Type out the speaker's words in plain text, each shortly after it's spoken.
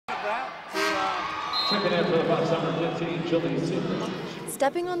Checking in for the box number 15, Julie Seabrook.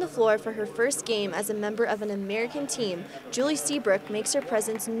 Stepping on the floor for her first game as a member of an American team, Julie Seabrook makes her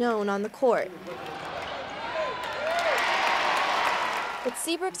presence known on the court. But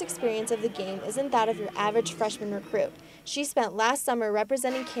Seabrook's experience of the game isn't that of your average freshman recruit. She spent last summer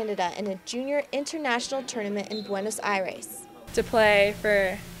representing Canada in a junior international tournament in Buenos Aires. To play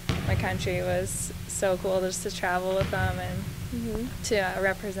for my country was so cool, just to travel with them and to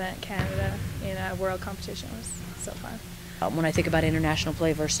represent Canada in a world competition was so fun. When I think about international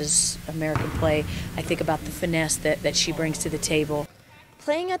play versus American play, I think about the finesse that she brings to the table.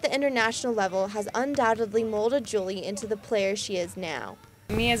 Playing at the international level has undoubtedly molded Julie into the player she is now.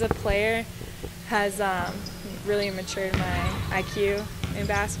 Me as a player has really matured my IQ in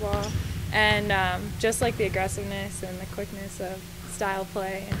basketball, and just like the aggressiveness and the quickness of style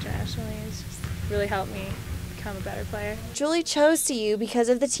play internationally has just really helped me become a better player. Julie chose CU because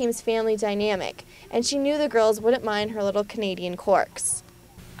of the team's family dynamic, and she knew the girls wouldn't mind her little Canadian quirks.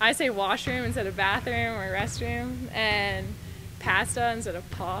 I say washroom instead of bathroom or restroom, and pasta instead of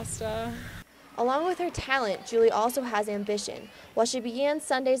pasta. Along with her talent, Julie also has ambition. While she began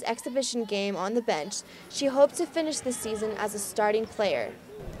Sunday's exhibition game on the bench, she hoped to finish the season as a starting player.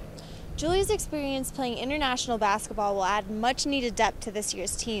 Julie's experience playing international basketball will add much-needed depth to this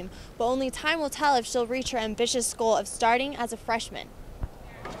year's team, but only time will tell if she'll reach her ambitious goal of starting as a freshman.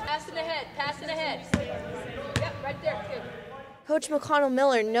 Pass it ahead, pass it ahead. Yep, right there, good. Coach McConnell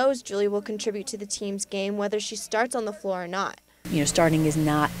Miller knows Julie will contribute to the team's game whether she starts on the floor or not. You know, starting is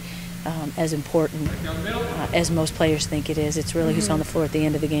not as important as most players think it is. It's really who's on the floor at the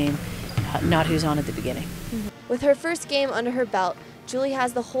end of the game, not who's on at the beginning. With her first game under her belt, Julie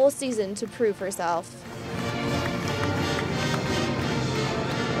has the whole season to prove herself.